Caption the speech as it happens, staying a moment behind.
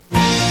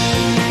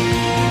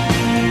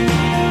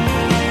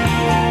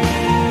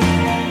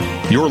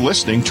You're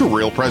listening to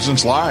Real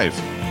Presence Live.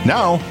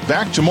 Now,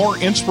 back to more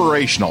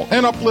inspirational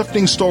and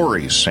uplifting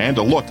stories and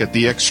a look at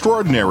the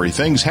extraordinary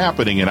things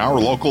happening in our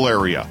local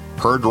area.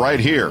 Heard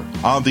right here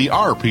on the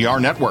RPR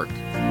Network.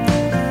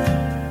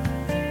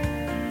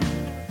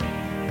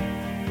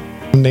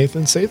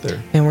 Nathan Sather.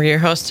 And we're your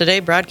hosts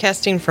today,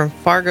 broadcasting from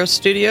Fargo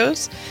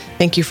Studios.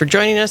 Thank you for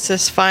joining us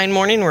this fine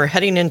morning. We're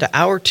heading into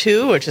hour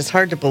 2, which is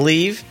hard to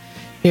believe,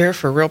 here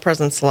for Real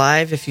Presence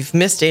Live. If you've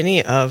missed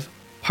any of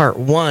part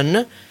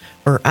 1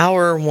 or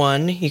hour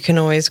 1, you can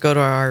always go to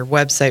our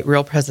website,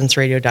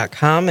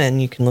 realpresenceradio.com,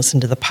 and you can listen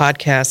to the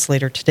podcast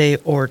later today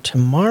or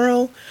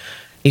tomorrow.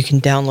 You can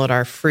download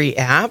our free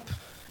app,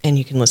 and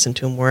you can listen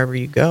to them wherever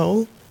you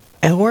go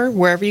or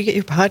wherever you get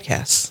your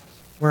podcasts.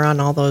 We're on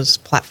all those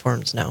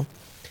platforms now.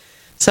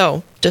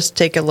 So just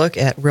take a look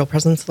at Real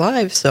Presence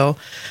Live. So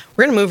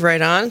we're going to move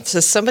right on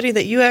to somebody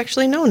that you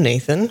actually know,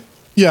 Nathan.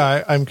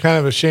 Yeah, I'm kind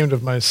of ashamed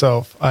of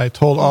myself. I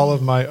told all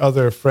of my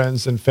other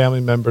friends and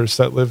family members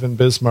that live in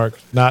Bismarck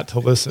not to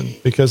listen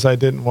because I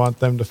didn't want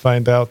them to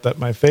find out that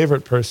my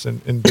favorite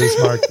person in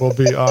Bismarck will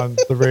be on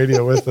the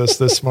radio with us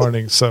this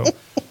morning. So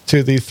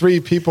to the 3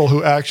 people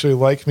who actually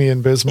like me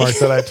in Bismarck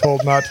that I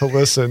told not to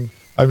listen,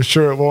 I'm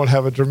sure it won't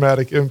have a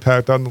dramatic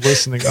impact on the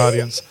listening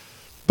audience.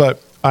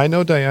 But I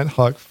know Diane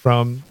Huck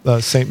from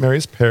St.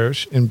 Mary's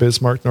Parish in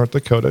Bismarck, North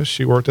Dakota.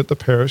 She worked at the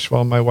parish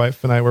while my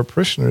wife and I were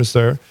parishioners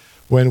there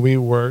when we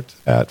worked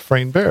at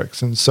Frayne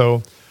Barracks. And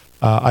so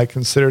I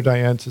consider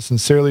Diane to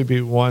sincerely be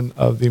one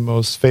of the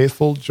most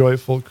faithful,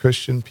 joyful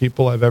Christian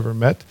people I've ever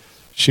met.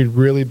 She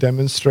really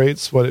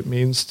demonstrates what it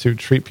means to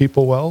treat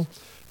people well.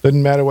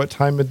 Didn't matter what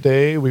time of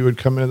day we would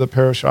come into the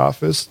parish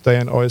office.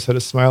 Diane always had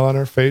a smile on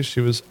her face.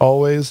 She was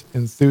always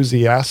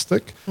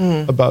enthusiastic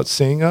about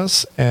seeing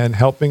us and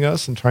helping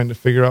us and trying to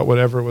figure out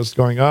whatever was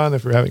going on,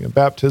 if we're having a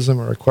baptism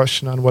or a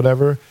question on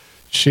whatever.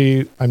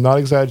 She, I'm not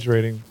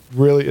exaggerating,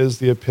 really is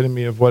the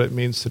epitome of what it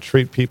means to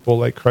treat people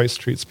like Christ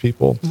treats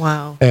people.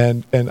 Wow.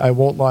 And I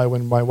won't lie,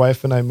 when my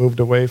wife and I moved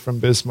away from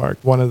Bismarck,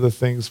 one of the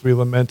things we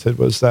lamented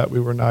was that we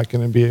were not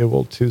going to be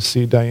able to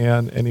see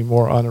Diane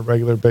anymore on a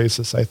regular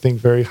basis. I think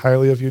very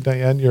highly of you,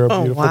 Diane. You're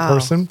a beautiful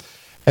person,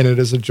 and it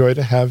is a joy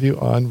to have you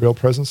on Real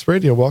Presence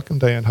Radio. Welcome,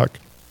 Diane Huck.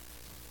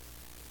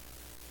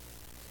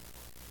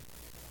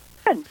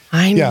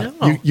 I know.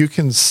 Yeah, you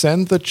can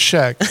send the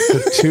check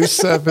to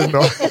 270.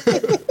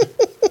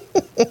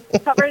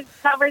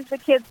 Covers the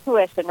kids'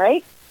 tuition,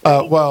 right?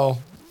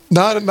 Well,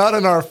 not in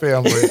our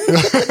family.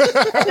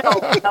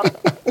 No.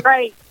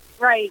 Right.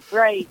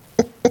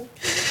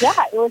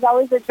 Yeah, it was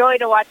always a joy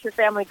to watch your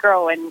family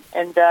grow and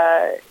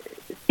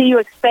see you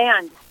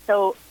expand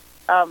so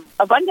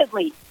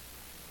abundantly.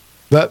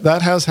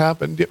 That has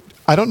happened.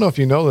 I don't know if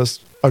you know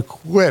this. A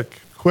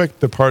quick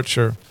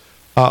departure.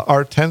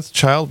 Our 10th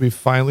child, we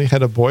finally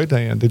had a boy,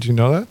 Diane. Did you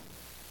know that?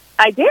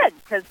 I did,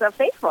 because of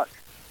Facebook.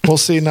 Well,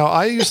 see, now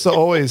I used to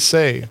always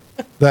say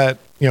that,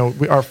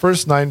 our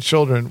first 9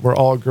 children were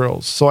all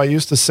girls. So I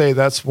used to say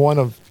that's one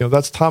of,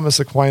 that's Thomas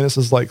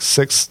Aquinas' like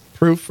 6th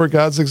proof for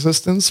God's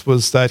existence,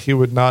 was that he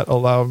would not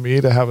allow me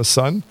to have a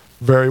son.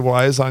 Very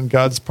wise on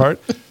God's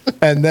part.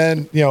 And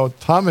then,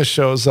 Thomas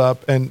shows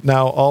up, and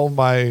now all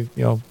my,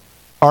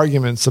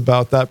 arguments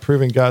about that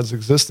proving God's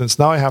existence,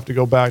 now I have to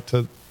go back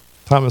to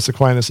Thomas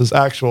Aquinas'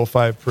 actual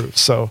 5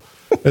 proofs. So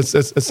it's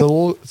a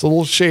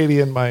little shady,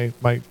 and my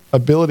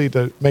ability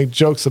to make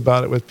jokes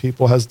about it with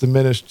people has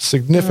diminished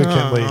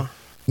significantly.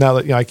 Now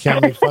that I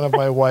can't make fun of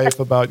my wife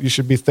about you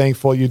should be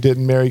thankful you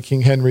didn't marry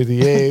King Henry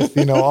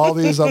VIII. All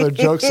these other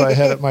jokes I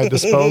had at my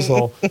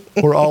disposal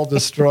were all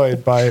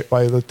destroyed by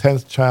the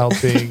 10th child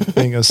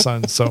being a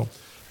son. So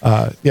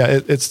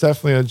it's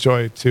definitely a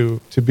joy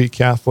to be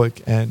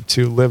Catholic and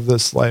to live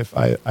this life.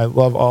 I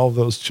love all of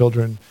those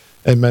children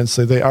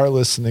immensely. They are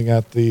listening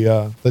at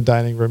the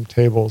dining room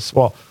tables.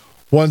 Well,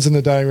 one's in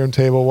the dining room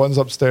table, one's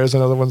upstairs,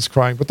 another one's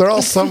crying, but they're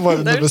all somewhat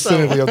in the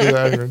vicinity of the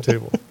dining room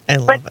table. I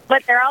love it.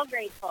 But they're all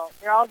grateful.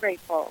 They're all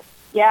grateful.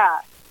 Yeah.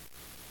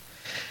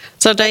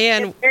 So,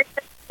 Diane, they're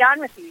done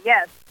with you.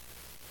 Yes.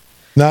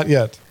 Not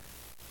yet.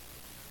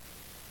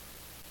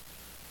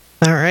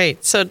 All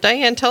right. So,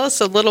 Diane, tell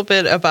us a little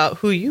bit about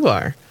who you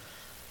are.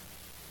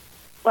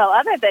 Well,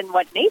 other than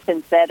what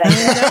Nathan said, I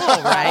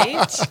know,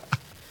 right?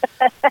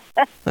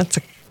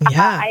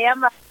 I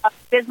am a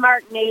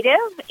Bismarck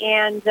native,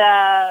 and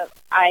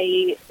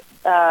I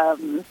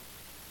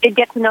did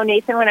get to know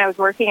Nathan when I was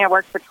working. I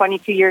worked for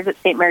 22 years at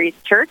St. Mary's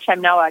Church. I'm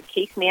now a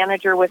case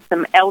manager with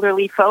some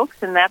elderly folks,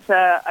 and that's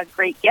a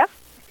great gift.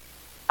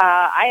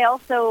 I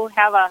also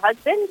have a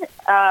husband.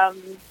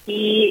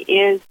 He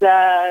is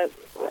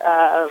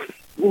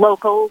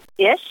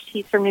local-ish.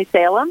 He's from New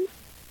Salem,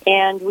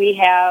 and we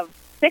have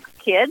 6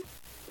 kids.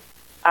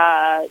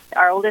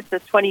 Our oldest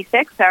is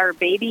 26. Our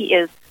baby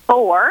is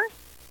 4.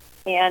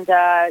 And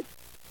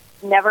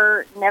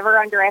never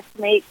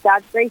underestimate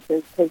God's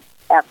graces, because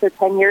after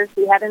 10 years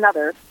we had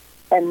another,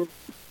 and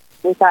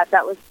we thought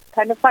that was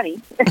kind of funny.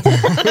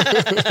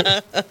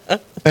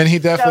 And he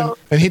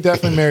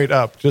definitely married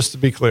up, just to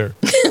be clear.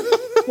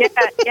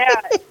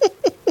 Yeah.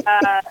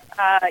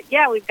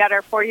 we've got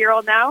our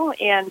 4-year-old now,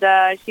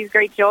 and she's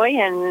great joy,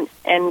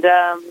 and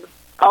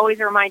always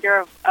a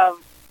reminder of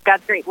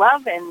God's great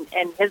love, and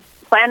His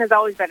plan is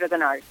always better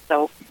than ours.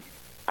 So,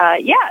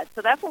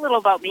 so that's a little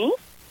about me.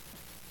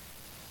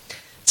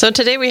 So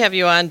today we have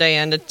you on,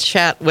 Diane, to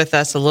chat with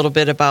us a little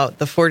bit about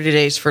the 40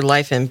 Days for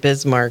Life in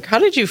Bismarck. How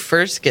did you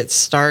first get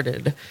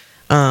started?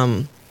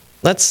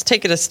 Let's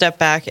take it a step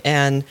back,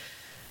 and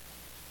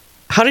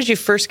how did you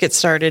first get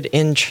started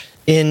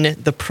in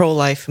the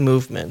pro-life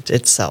movement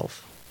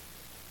itself?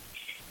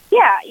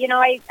 Yeah,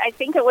 I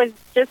think it was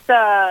just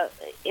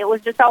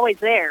always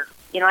there.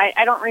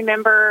 I don't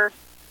remember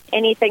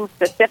anything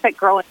specific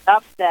growing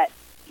up that,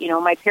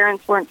 my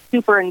parents weren't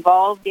super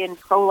involved in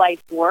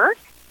pro-life work.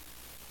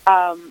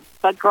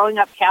 But growing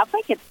up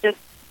Catholic, it's just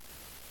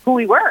who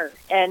we were.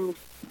 And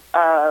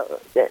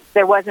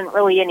there wasn't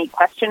really any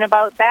question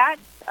about that.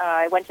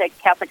 I went to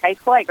Catholic high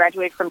school. I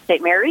graduated from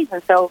St. Mary's.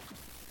 And so,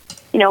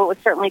 it was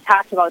certainly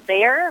talked about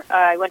there.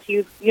 I went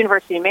to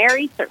University of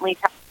Mary, certainly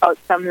talked about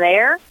some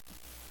there.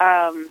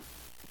 And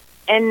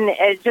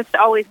it just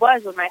always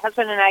was. When my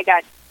husband and I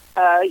got,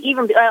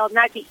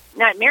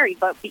 not married,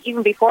 but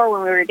even before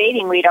when we were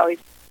dating, we'd always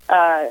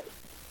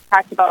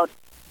talked about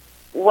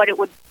what it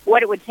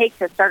would take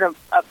to start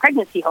a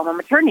pregnancy home, a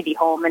maternity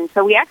home. And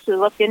so we actually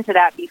looked into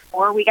that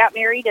before we got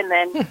married, and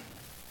then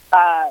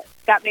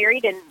got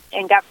married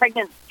and got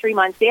pregnant 3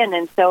 months in.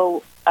 And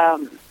so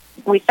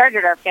we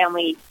started our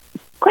family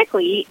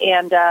quickly,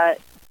 and that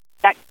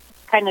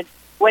kind of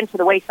went to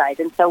the wayside.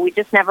 And so we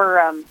just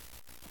never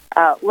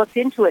looked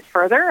into it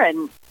further.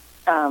 And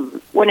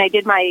when I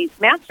did my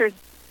master's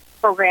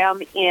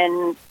program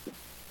in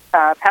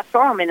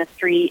pastoral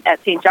ministry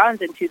at St.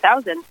 John's in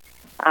 2000,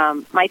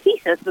 my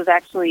thesis was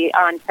actually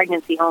on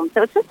pregnancy homes.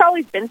 So it's just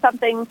always been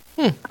something,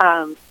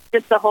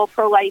 just the whole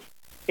pro-life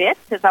bit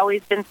has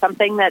always been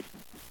something that's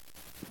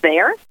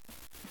there.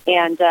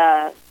 And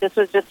this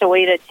was just a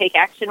way to take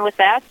action with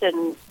that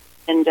and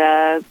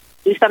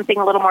do something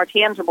a little more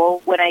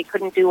tangible when I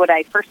couldn't do what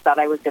I first thought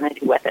I was going to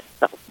do with it.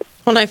 So.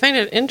 Well, I find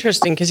it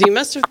interesting because you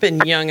must have been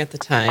young at the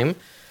time.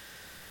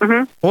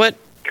 Mm-hmm.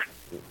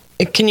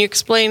 Can you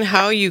explain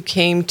how you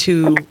came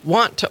to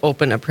want to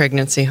open a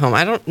pregnancy home?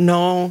 I don't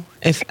know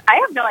if... I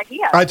have no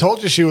idea. I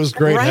told you she was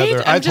great, right?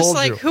 Heather. I'm just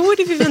like, who would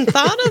have even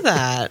thought of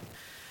that?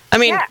 I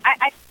mean... Yeah,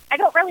 I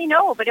don't really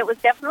know, but it was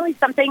definitely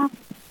something,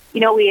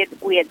 we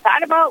had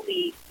thought about.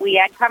 We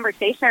had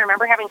conversation. I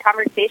remember having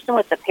conversation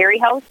with the Perry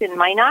House in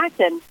Minot,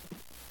 and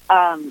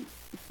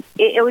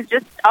it was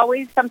just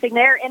always something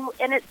there.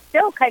 And it's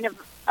still kind of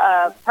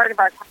part of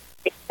our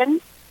conversation.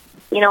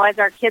 As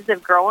our kids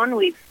have grown,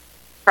 we've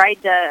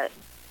tried to,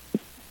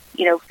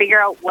 figure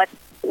out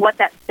what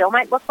that still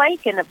might look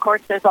like. And, of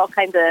course, there's all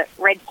kinds of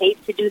red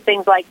tape to do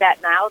things like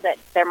that now that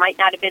there might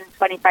not have been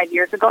 25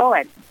 years ago.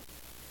 And,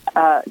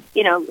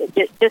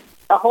 just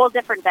a whole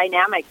different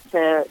dynamic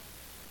to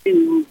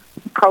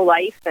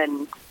pro-life.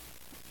 And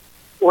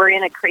we're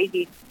in a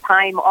crazy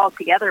time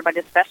altogether, but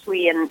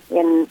especially in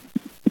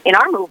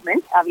our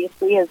movement,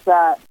 obviously, has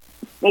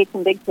made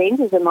some big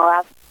changes in the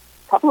last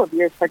couple of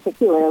years,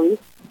 particularly.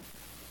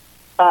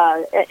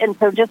 And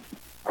so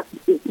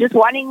just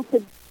wanting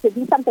to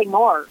do something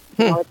more.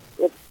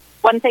 It's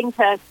one thing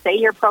to say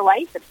you're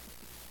pro-life. It's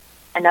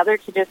another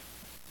to just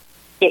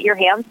get your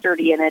hands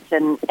dirty in it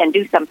and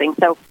do something.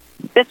 So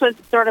this was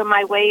sort of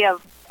my way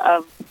of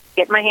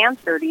getting my hands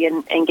dirty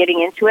and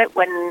getting into it,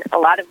 when a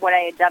lot of what I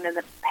had done in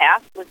the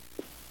past was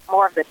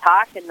more of the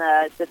talk and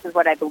this is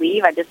what I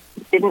believe. I just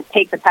didn't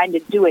take the time to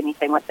do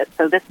anything with it.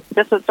 So this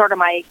was sort of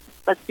my,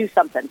 let's do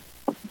something.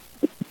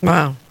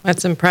 Wow,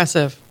 that's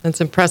impressive. It's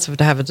impressive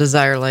to have a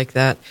desire like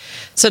that.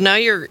 So now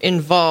you're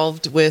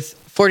involved with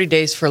 40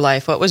 Days for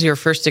Life. What was your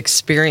first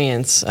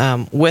experience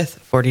with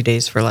 40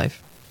 Days for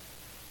Life?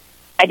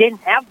 I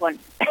didn't have one.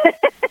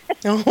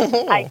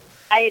 Oh.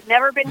 I had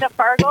never been to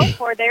Fargo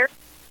for theirs.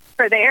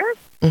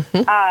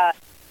 Mm-hmm.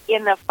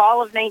 In the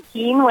fall of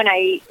 19,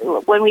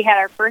 when we had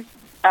our first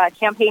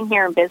campaign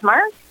here in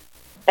Bismarck,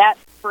 that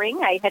spring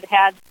I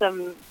had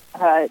some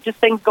just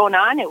things going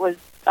on. It was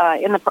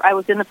I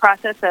was in the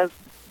process of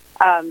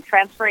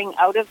transferring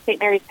out of St.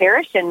 Mary's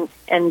Parish and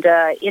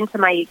into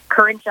my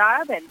current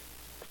job, and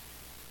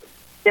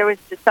there was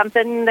just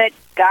something that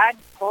God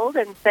pulled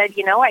and said,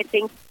 I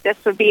think this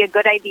would be a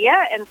good idea,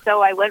 and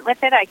so I went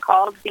with it. I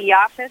called the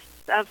office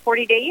of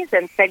 40 Days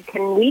and said,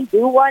 can we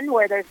do one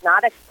where there's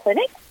not a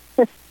clinic?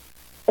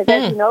 Because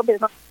as you know,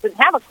 Bismarck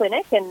doesn't have a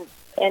clinic, and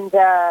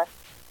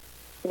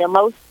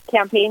most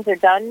campaigns are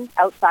done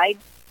outside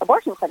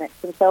abortion clinics.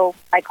 And so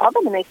I called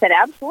them and they said,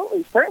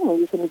 absolutely, certainly,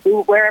 you can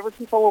do wherever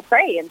people will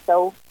pray. And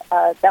so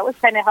that was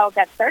kind of how it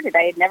got started.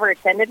 I had never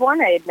attended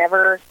one. I had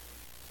never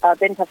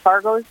been to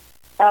Fargo's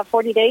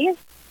 40 Days.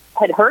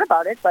 Had heard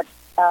about it, but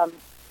so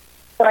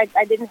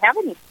I didn't have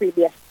any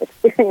previous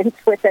experience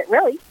with it,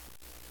 really.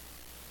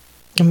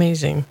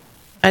 Amazing.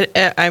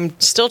 I'm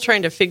still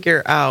trying to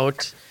figure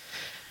out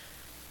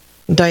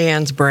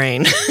Diane's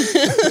brain.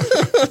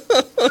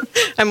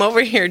 I'm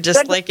over here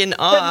just in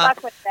awe.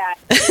 Good luck with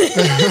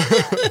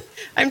that.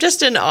 I'm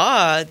just in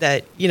awe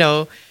that,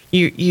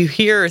 You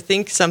hear or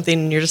think something,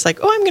 and you're just like,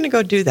 oh, I'm going to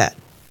go do that.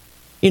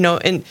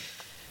 And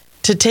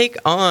to take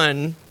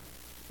on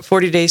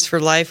 40 Days for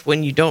Life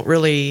when you've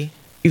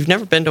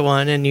never been to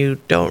one, and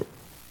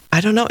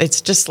I don't know, it's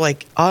just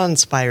like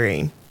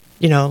awe-inspiring,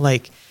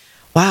 like,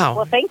 wow,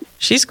 well, thank you.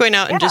 She's going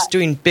out and just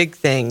doing big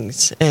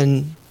things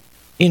and,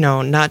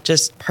 not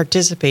just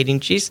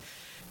participating. She's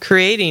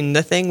creating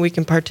the thing we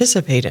can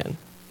participate in.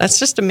 That's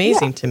just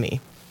amazing to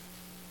me.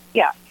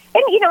 Yeah.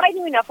 And, I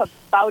knew enough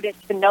about it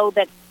to know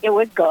that it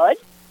was good.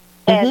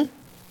 And,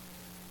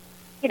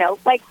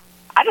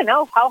 I don't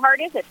know, how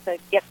hard is it to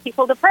get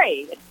people to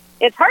pray?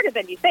 It's harder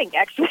than you think,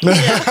 actually.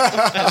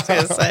 I was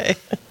going to say.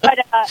 But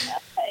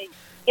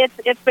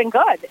it's been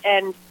good.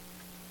 And,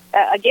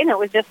 again, it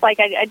was just like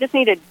I just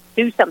need to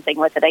do something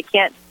with it. I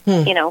can't,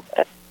 you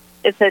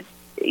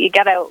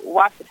got to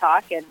walk the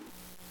talk. And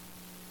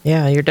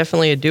yeah, you're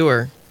definitely a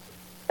doer.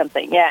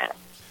 Something, yeah.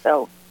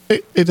 So.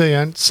 Hey,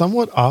 Diane,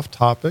 somewhat off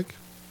topic,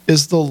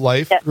 is the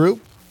Life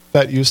group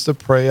that used to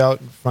pray out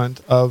in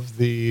front of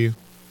the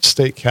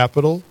state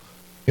capitol,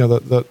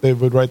 they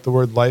would write the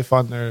word life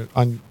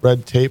on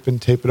red tape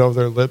and tape it over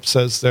their lips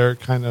as their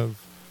kind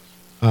of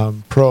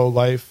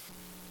pro-life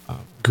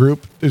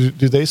group. Do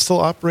they still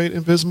operate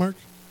in Bismarck?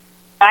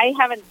 I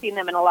haven't seen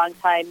them in a long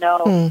time,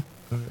 no.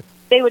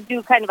 They would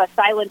do kind of a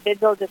silent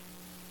vigil. Is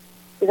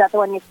that the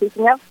one you're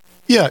speaking of?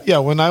 Yeah.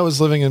 When I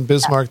was living in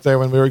Bismarck there,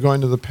 when we were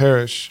going to the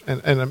parish,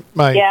 and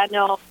I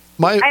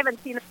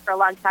haven't seen it for a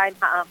long time.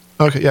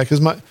 Okay, yeah,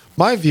 because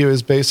my view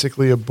is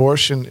basically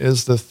abortion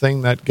is the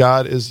thing that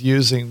God is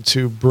using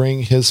to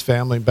bring His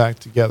family back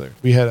together.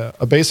 We had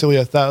basically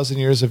 1,000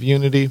 years of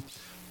unity,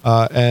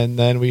 and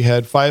then we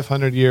had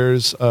 500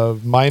 years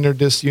of minor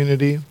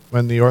disunity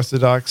when the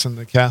Orthodox and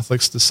the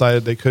Catholics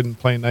decided they couldn't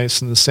play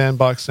nice in the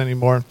sandbox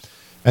anymore.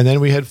 And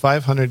then we had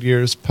 500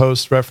 years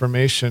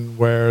post-Reformation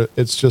where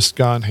it's just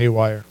gone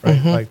haywire, right?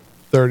 Mm-hmm. Like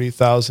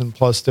 30,000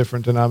 plus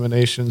different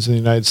denominations in the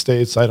United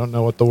States. I don't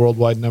know what the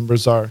worldwide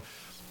numbers are.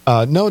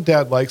 No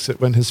dad likes it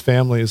when his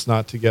family is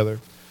not together.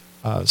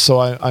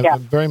 So I'm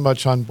very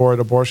much on board.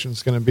 Abortion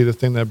is going to be the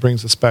thing that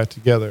brings us back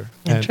together.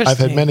 And I've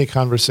had many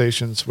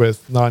conversations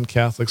with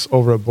non-Catholics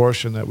over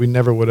abortion that we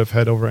never would have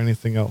had over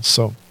anything else.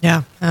 So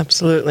yeah,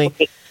 absolutely.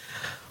 Okay.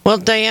 Well,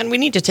 Diane, we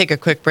need to take a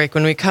quick break.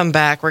 When we come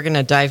back, we're going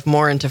to dive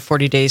more into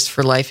 40 Days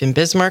for Life in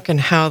Bismarck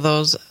and how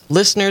those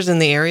listeners in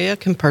the area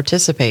can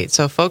participate.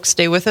 So, folks,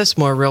 stay with us.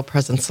 More Real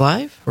Presence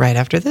Live right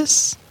after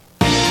this.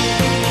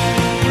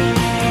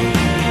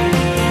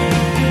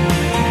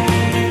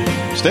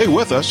 Stay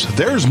with us.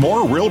 There's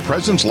more Real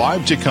Presence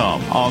Live to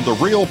come on the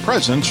Real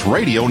Presence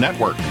Radio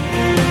Network.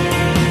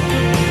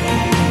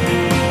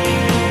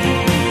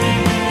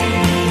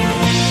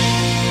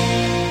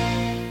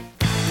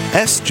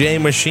 SJ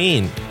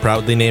Machine,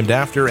 proudly named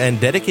after and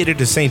dedicated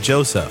to St.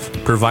 Joseph,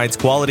 provides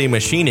quality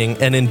machining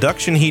and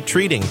induction heat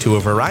treating to a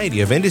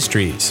variety of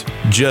industries.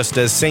 Just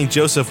as St.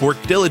 Joseph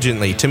worked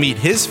diligently to meet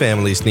his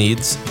family's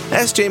needs,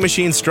 SJ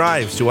Machine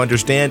strives to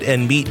understand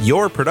and meet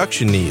your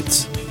production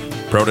needs.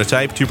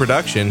 Prototype to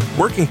production,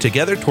 working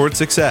together toward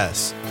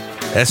success.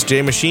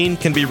 SJ Machine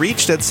can be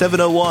reached at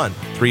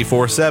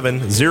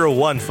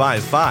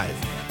 701-347-0155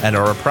 and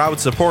are a proud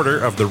supporter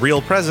of the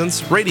Real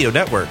Presence Radio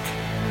Network.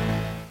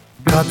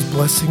 God's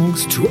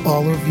blessings to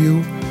all of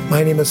you.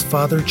 My name is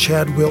Father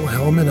Chad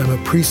Wilhelm, and I'm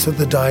a priest of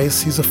the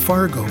Diocese of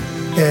Fargo.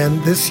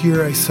 And this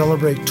year I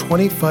celebrate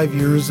 25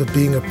 years of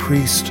being a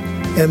priest.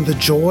 And the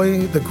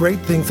joy, the great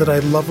things that I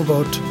love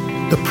about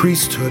the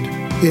priesthood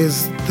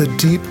is the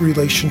deep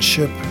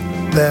relationship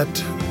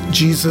that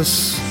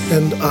Jesus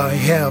and I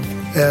have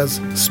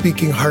as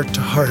speaking heart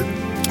to heart.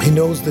 He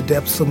knows the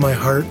depths of my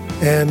heart,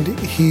 and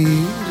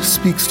He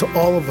speaks to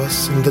all of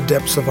us in the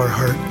depths of our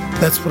heart.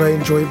 That's what I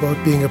enjoy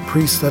about being a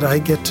priest, that I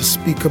get to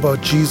speak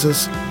about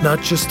Jesus,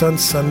 not just on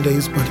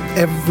Sundays, but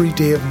every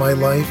day of my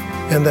life,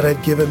 and that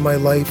I've given my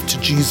life to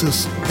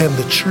Jesus and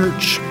the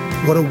church.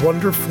 What a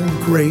wonderful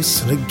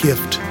grace and a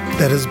gift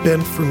that has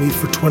been for me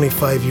for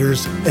 25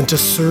 years, and to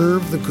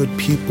serve the good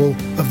people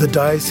of the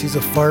Diocese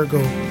of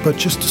Fargo, but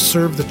just to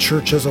serve the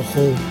church as a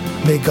whole.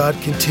 May God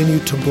continue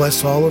to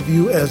bless all of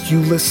you as you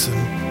listen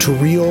to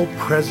Real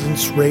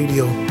Presence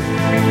Radio.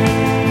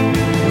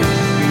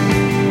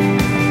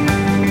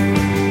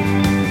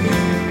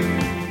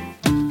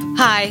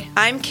 Hi,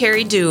 I'm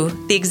Carrie Dew,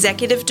 the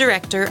Executive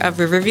Director of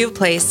Riverview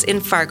Place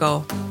in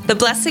Fargo. The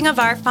blessing of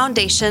our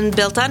foundation,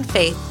 built on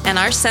faith, and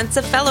our sense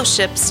of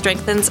fellowship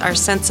strengthens our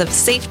sense of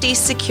safety,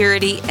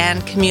 security,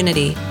 and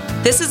community.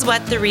 This is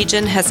what the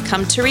region has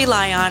come to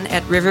rely on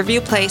at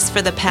Riverview Place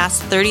for the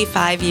past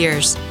 35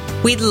 years.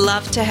 We'd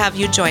love to have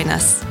you join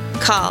us.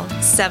 Call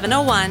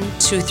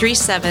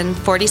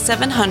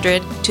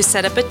 701-237-4700 to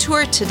set up a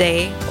tour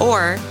today,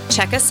 or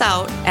check us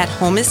out at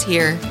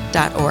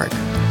homeishere.org.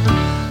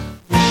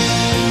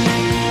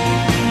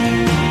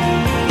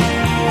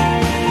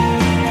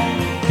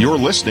 You're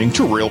listening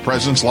to Real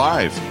Presence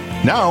Live.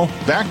 Now,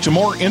 back to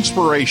more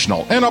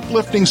inspirational and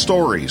uplifting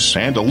stories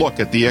and a look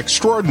at the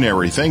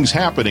extraordinary things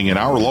happening in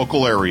our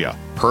local area.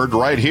 Heard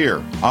right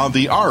here on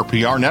the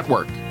RPR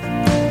Network.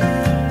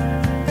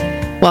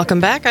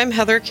 Welcome back. I'm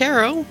Heather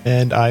Caro.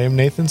 And I am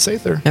Nathan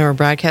Sather. And we're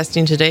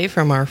broadcasting today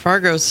from our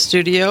Fargo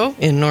studio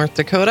in North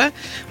Dakota.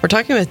 We're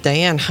talking with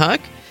Diane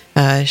Huck.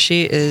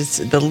 She is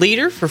the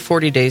leader for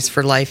 40 Days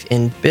for Life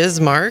in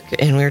Bismarck.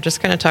 And we were just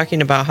kind of talking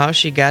about how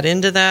she got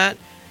into that.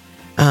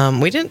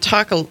 We didn't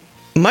talk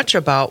much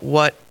about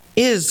what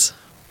is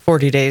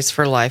 40 Days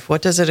for Life.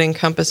 What does it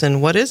encompass and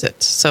what is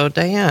it? So,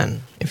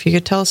 Diane, if you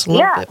could tell us a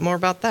little bit more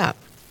about that.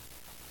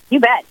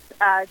 You bet.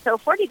 So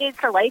 40 Days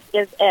for Life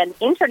is an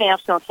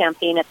international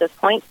campaign at this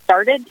point,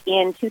 started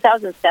in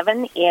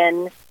 2007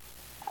 in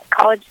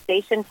College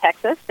Station,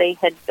 Texas. They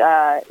had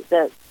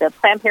the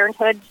Planned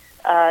Parenthood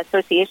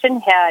Association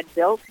had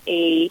built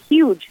a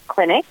huge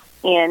clinic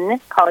in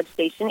College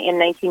Station in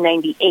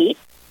 1998.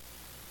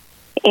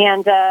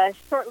 And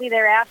shortly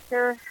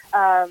thereafter,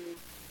 about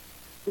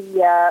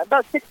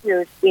 6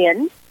 years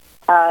in,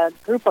 a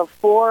group of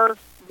 4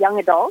 young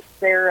adults,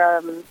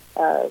 they're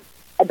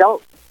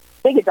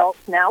big adults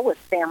now with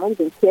families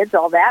and kids,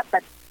 all that.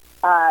 But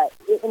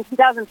in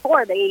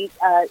 2004, they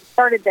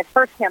started the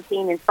first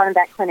campaign in front of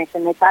that clinic,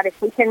 and they thought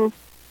if we can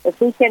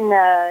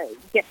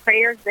get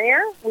prayers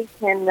there, we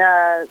can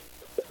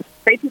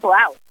pray people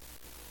out.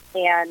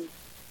 And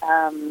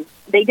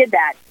they did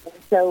that. And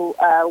so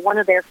one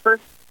of their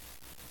first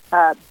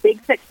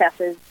big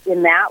successes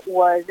in that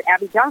was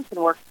Abby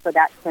Johnson worked for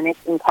that clinic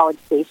in College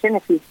Station.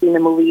 If you've seen the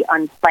movie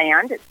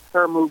Unplanned, it's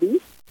her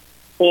movie.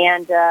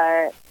 And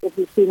if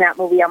you've seen that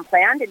movie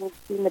Unplanned and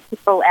you've seen the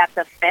people at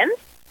the fence,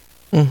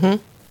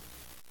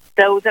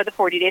 those are the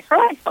 40 Days for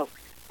Life folks,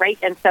 right?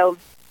 And so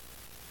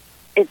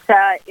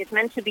it's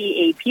meant to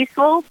be a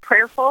peaceful,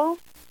 prayerful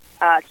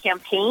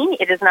campaign.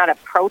 It is not a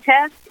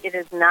protest. It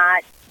is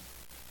not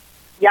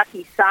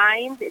yucky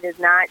signs. It is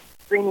not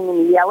screaming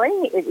and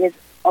yelling. It is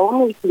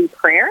only through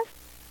prayer.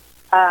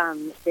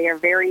 They are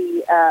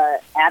very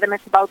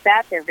adamant about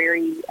that. They're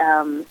very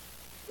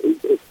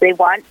they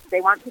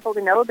want people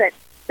to know that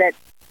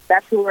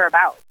that's who we're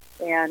about,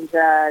 and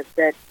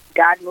that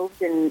God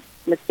moves in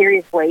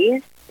mysterious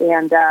ways.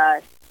 And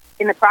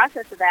in the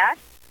process of that,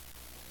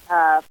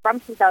 from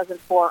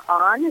 2004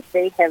 on,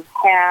 they have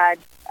had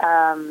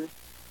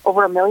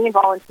over 1 million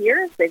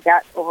volunteers. They've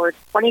got over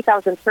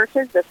 20,000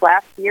 churches. This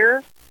last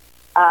year,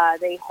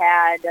 they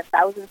had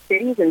 1,000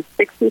 cities in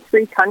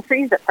 63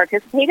 countries that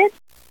participated.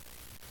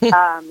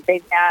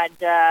 They've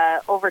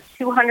had over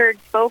 200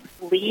 folks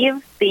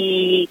leave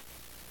the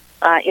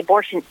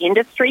abortion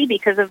industry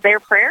because of their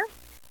prayer,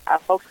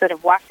 folks that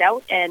have walked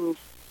out and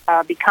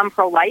become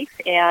pro-life.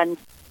 And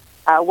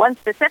one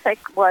specific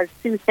was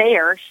Sue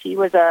Thayer. She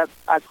was a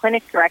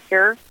clinic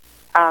director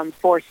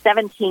for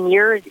 17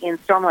 years in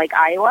Storm Lake,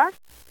 Iowa,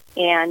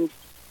 and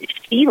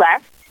she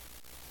left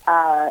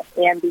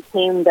and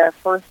became the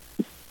first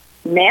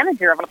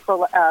manager of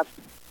a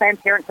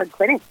Planned Parenthood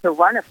clinic to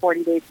run a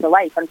 40 Days for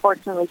Life.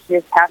 Unfortunately, she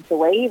just passed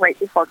away right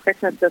before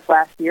Christmas this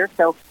last year,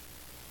 so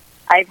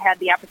I've had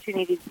the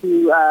opportunity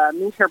to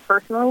meet her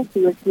personally. She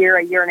was here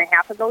a year and a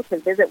half ago to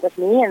visit with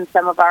me and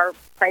some of our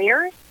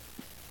prayers,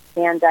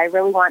 and I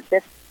really want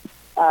this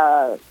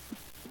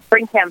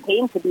spring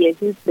campaign to be a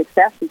huge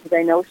success because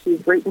I know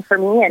she's rooting for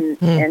me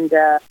and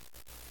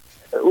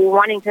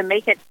wanting to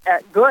make it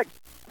good,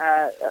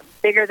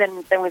 bigger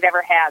than we've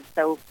ever had.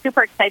 So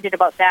super excited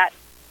about that.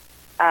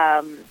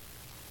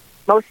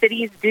 Most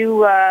cities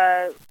do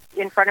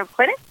in front of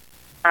clinics.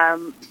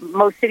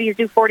 Most cities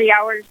do 40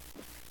 hours,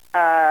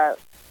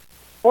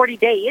 40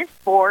 days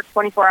for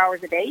 24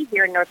 hours a day.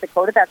 Here in North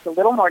Dakota, that's a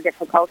little more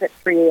difficult at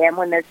 3 a.m.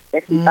 when there's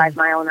 55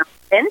 mile an hour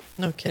winds.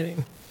 No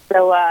kidding.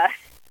 So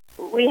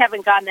we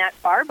haven't gone that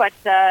far, but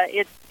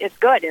it's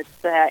good.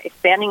 It's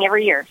expanding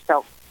every year.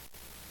 So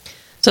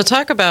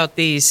talk about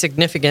the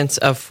significance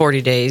of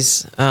 40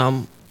 days,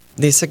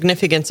 the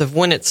significance of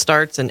when it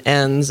starts and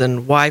ends,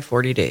 and why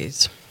 40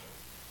 days.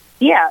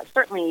 Yeah,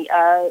 certainly.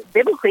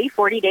 Biblically,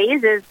 40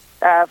 days is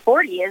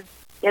 40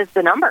 is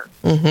the number.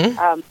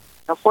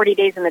 40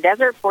 days in the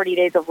desert, 40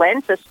 days of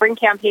Lent. The spring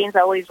campaigns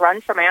always run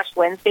from Ash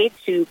Wednesday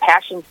to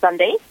Passion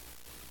Sunday.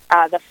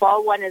 The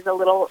fall one is a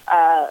little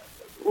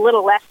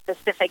less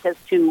specific as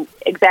to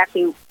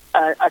exactly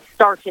a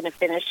start and a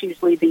finish,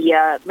 usually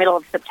the middle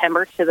of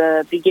September to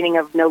the beginning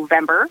of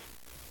November.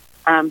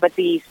 But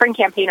the spring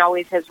campaign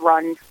always has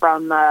run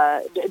from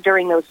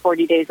during those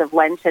 40 days of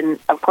Lent, and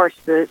of course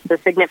the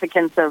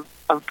significance of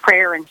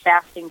prayer and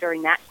fasting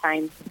during that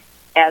time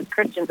as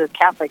Christians, as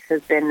Catholics,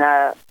 has been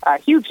a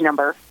huge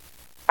number,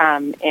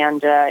 and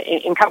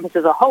it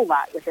encompasses a whole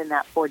lot within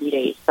that 40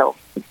 days.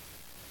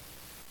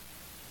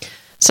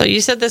 So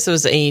you said this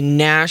was a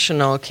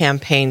national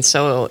campaign,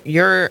 so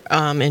you're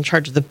in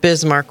charge of the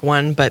Bismarck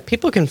one, but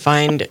people can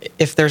find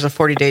if there's a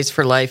 40 Days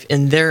for Life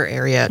in their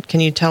area. Can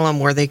you tell them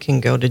where they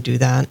can go to do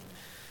that?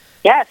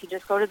 Yeah, if you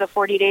just go to the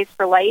 40 Days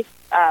for Life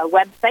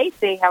website,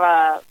 they have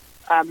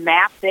a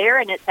map there,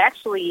 and it's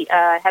actually,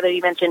 Heather,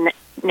 you mentioned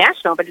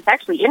national, but it's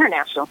actually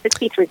international,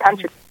 63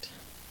 countries.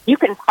 You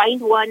can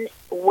find one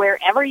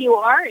wherever you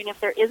are, and if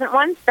there isn't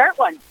one, start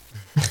one.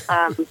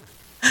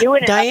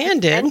 Diane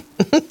did.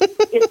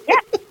 It's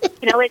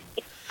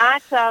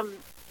not.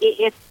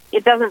 It's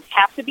it doesn't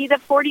have to be the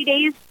 40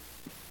 days,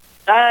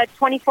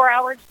 24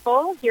 hours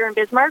full. Here in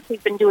Bismarck,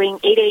 we've been doing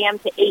 8 a.m.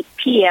 to 8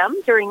 p.m.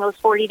 during those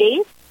 40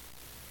 days.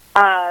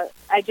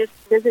 I just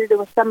visited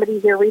with somebody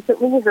here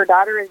recently. Her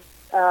daughter is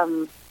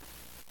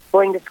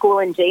going to school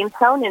in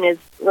Jamestown and is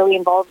really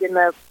involved in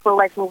the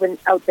pro-life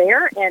movement out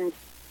there. And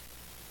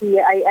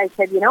I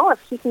said, if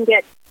she can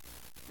get,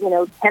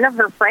 10 of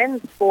her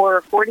friends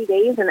for 40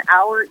 days, an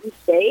hour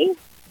each day,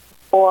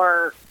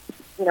 or,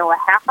 a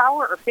half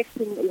hour or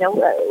 15,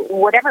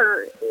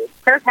 whatever,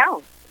 per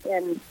counts.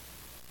 And,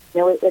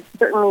 it's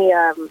certainly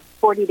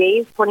 40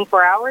 days,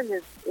 24 hours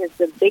is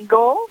the big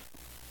goal.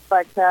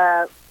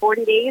 But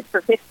 40 days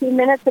for 15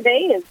 minutes a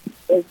day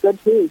is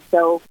good too.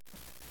 So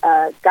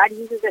God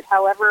uses it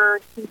however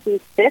he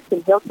sees fit,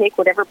 and he'll take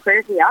whatever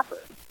prayers he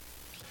offers.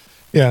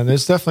 Yeah, and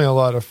there's definitely a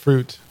lot of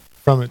fruit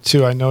from it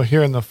too. I know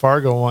here in the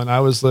Fargo one, I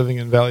was living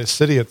in Valley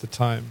City at the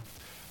time.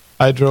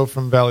 I drove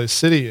from Valley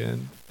City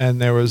in, and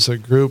there was a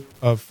group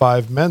of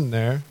 5 men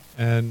there,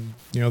 and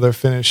they're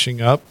finishing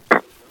up,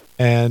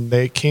 and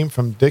they came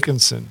from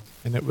Dickinson,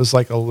 and it was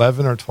like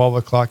 11 or 12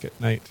 o'clock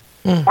at night.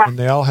 And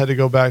they all had to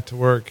go back to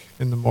work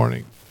in the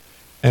morning.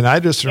 And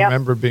I just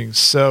remember being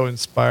so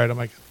inspired. I'm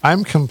like,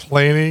 I'm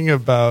complaining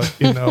about,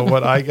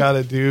 what I got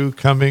to do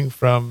coming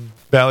from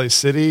Valley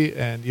City.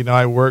 And,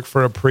 I work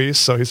for a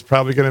priest, so he's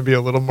probably going to be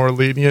a little more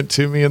lenient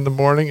to me in the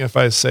morning if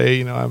I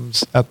say, I'm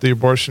at the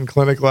abortion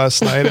clinic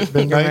last night at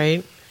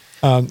midnight.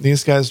 Right.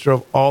 These guys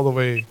drove all the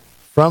way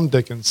from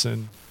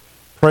Dickinson,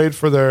 prayed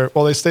for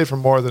they stayed for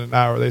more than an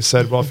hour. They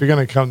said, well, if you're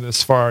going to come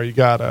this far, you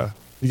gotta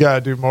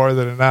do more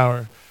than an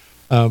hour.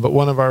 But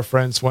one of our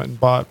friends went and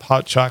bought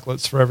hot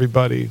chocolates for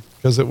everybody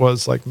because it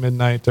was like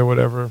midnight or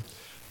whatever.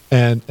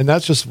 And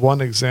that's just one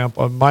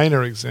example, a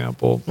minor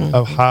example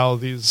of how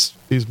these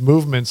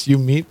movements, you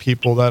meet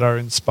people that are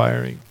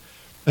inspiring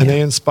and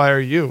they inspire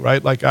you,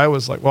 right? Like I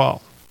was like,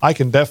 well, I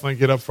can definitely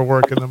get up for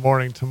work in the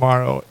morning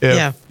tomorrow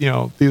if,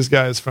 these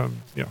guys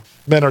from,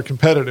 men are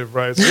competitive,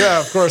 right? So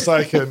yeah, of course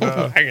I can,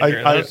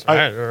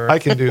 I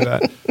can do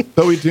that.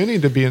 But we do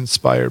need to be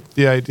inspired.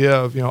 The idea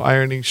of,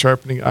 ironing,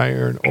 sharpening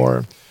iron,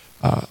 or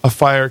a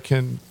fire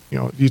can,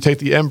 you take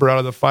the ember out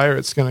of the fire,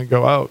 it's going to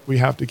go out. We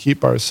have to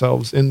keep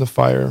ourselves in the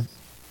fire.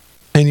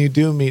 And you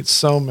do meet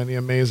so many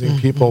amazing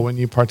people when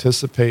you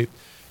participate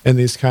in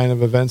these kind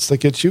of events that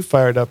get you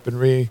fired up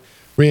and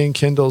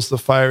rekindles the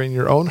fire in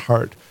your own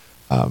heart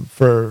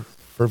for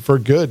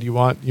good. You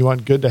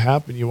want good to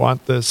happen. You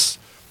want this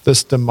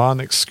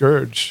demonic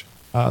scourge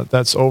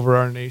that's over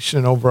our nation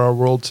and over our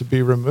world to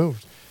be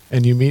removed.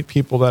 And you meet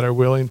people that are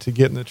willing to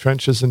get in the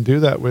trenches and do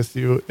that with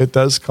you. It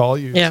does call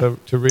you to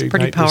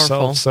reignite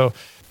yourself. So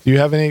do you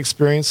have any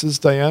experiences,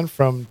 Diane,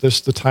 from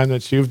just the time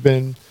that you've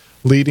been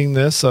leading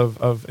this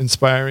of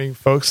inspiring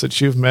folks that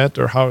you've met,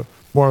 or how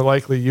more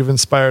likely you've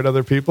inspired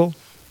other people?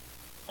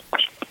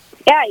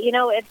 Yeah,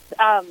 it's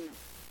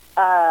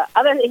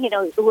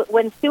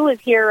when Sue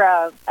was here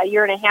a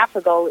year and a half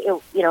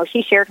ago,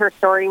 she shared her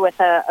story with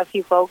a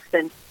few folks,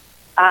 and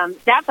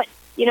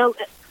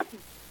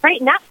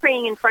not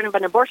praying in front of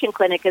an abortion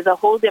clinic is a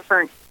whole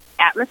different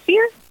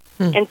atmosphere.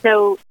 And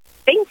so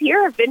things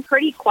here have been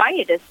pretty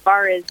quiet as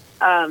far as,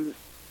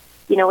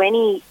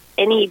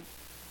 any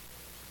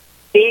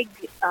big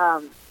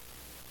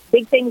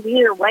things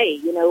either way.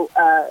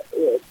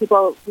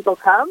 People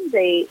come,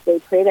 they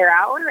pray their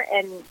hour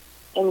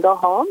and go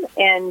home.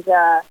 And,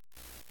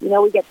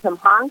 we get some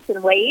honks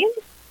and waves.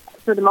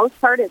 For the most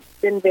part, it's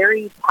been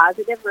very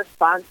positive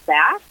response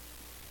back.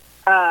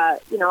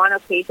 On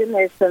occasion,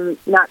 there's some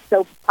not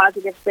so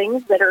positive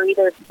things that are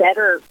either said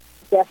or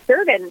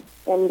gestured, and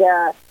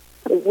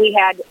we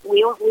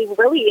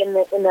really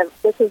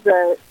this is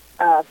the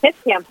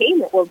 5th campaign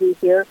that we'll do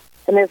here,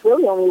 and there's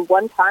really only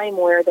one time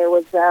where there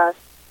was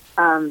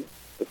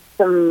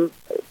some,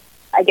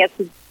 I guess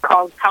it's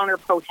called counter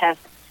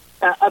protest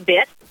a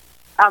bit,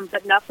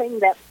 but nothing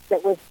that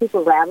was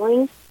super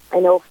rattling. I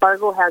know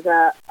Fargo has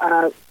a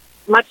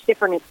much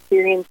different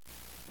experience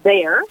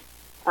there.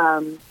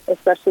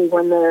 Especially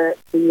when the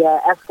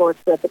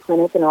escorts at the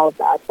clinic and all of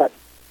that. But,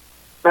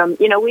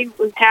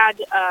 we've had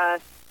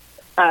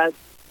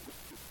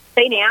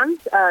St. Anne's,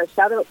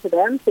 shout out to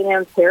them, St.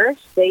 Anne's Parish.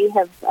 They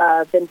have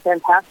been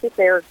fantastic.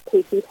 Their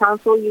KC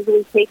Council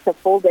usually takes a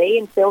full day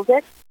and fills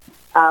it.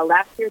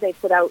 Last year they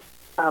put out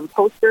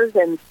posters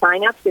and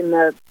sign-ups in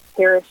the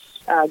parish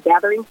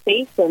gathering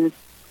space, and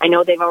I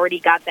know they've already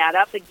got that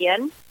up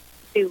again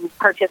to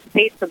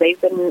participate, so they've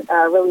been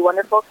really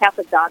wonderful.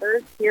 Catholic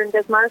Daughters here in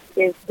Bismarck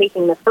is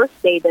taking the first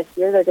day this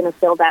year. They're going to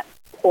fill that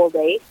whole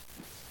day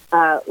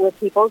with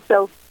people.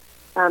 So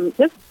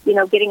just,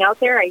 getting out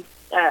there,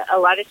 a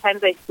lot of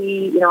times I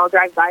see, I'll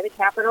drive by the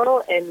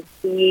Capitol and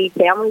see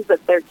families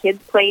with their kids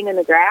playing in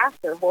the grass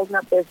or holding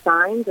up their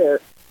signs or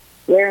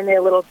wearing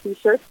their little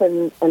T-shirts,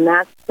 and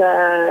that's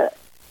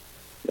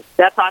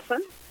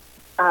awesome.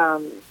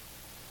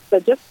 So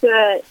just,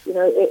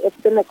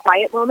 it's been the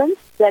quiet moments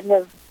that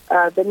have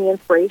been the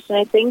inspiration,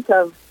 I think,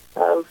 of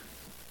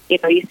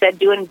you said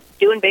doing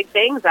big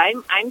things.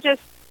 I'm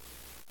just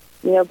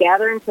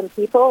gathering some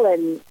people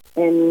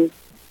and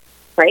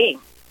praying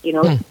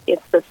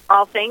It's the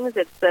small things.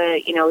 It's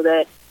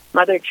the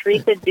Mother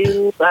Teresa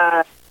do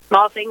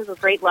small things with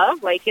great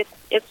love. Like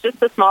it's just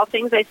the small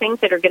things, I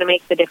think, that are going to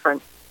make the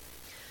difference.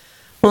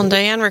 Well,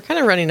 Diane, we're kind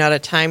of running out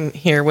of time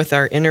here with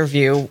our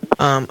interview.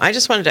 I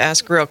just wanted to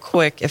ask real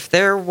quick if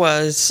there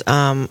was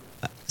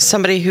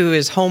somebody who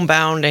is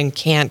homebound and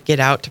can't get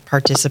out to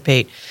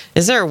participate,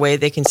 is there a way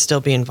they can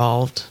still be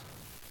involved?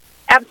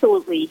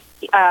 Absolutely.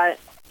 The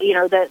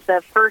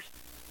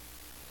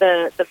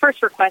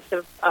first request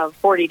of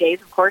 40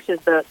 days, of course, is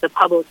the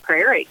public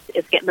prayer.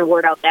 It's getting the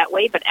word out that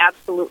way, but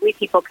absolutely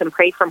people can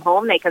pray from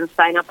home. They can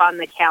sign up on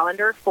the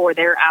calendar for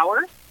their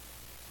hour.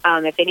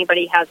 If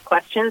anybody has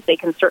questions, they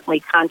can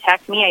certainly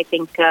contact me. I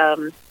think,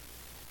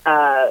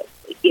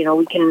 we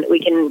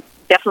can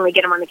definitely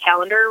get them on the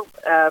calendar.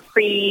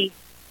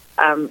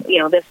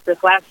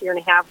 This last year and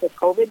a half with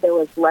COVID, there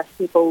was less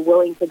people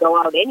willing to go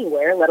out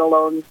anywhere, let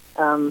alone,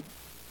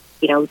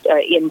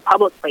 in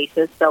public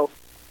places. So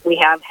we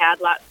have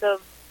had lots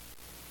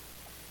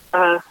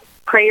of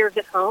prayers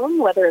at home,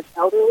 whether it's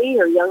elderly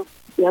or young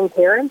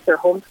parents or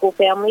homeschool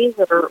families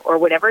or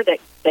whatever that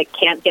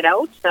can't get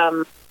out.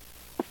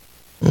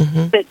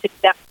 To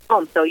step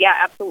home. So, yeah,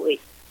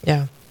 absolutely.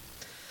 Yeah.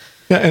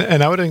 Yeah,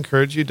 and I would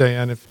encourage you,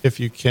 Diane, if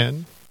you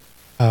can,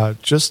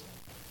 just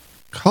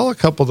call a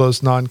couple of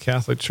those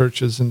non-Catholic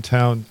churches in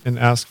town and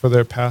ask for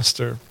their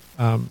pastor.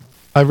 I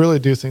really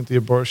do think the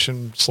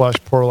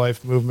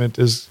abortion/pro-life movement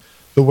is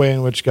the way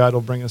in which God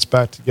will bring us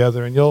back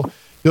together. And you'll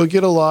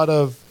get a lot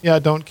of,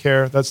 don't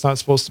care, that's not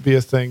supposed to be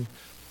a thing.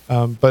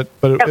 But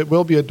it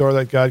will be a door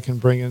that God can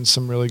bring in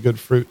some really good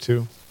fruit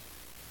to.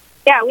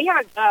 Yeah, we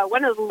have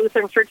one of the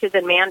Lutheran churches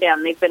in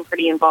Mandan. They've been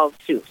pretty involved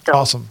too. So,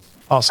 awesome.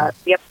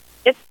 Yep,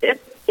 it's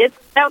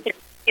out there,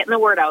 getting the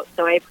word out.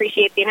 So I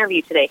appreciate the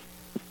interview today.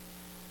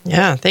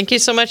 Yeah, thank you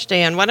so much,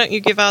 Dan. Why don't you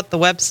give out the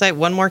website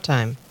one more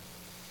time?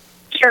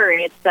 Sure,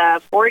 it's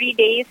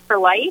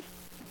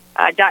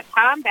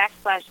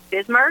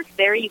 40daysforlife.com/Bismarck.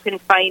 There you can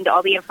find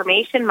all the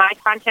information, my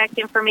contact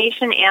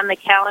information, and the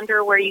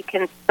calendar where you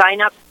can sign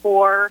up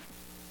for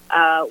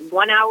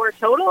 1 hour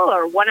total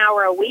or 1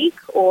 hour a week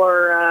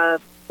or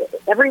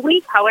every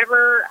week,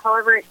 however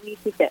you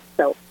see fit.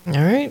 So, all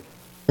right,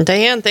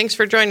 Diane, thanks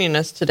for joining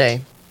us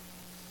today.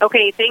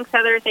 Okay, thanks,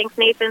 Heather. Thanks,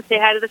 Nathan. Say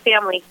hi to the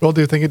family. Will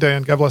do. Thank you,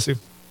 Diane. God bless you.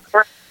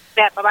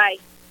 Bye-bye.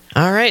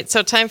 All right,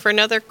 so time for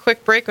another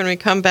quick break. When we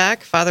come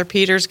back, Father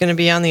Peter's going to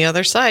be on the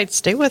other side.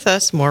 Stay with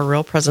us. More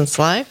Real Presence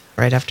Live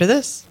right after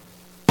this.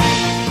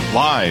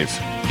 Live,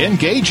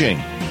 engaging,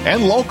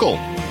 and local.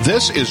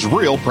 This is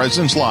Real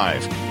Presence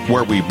Live,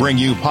 where we bring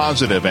you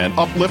positive and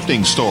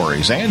uplifting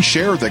stories and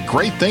share the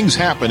great things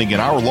happening in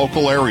our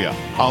local area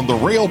on the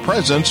Real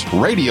Presence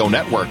Radio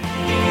Network.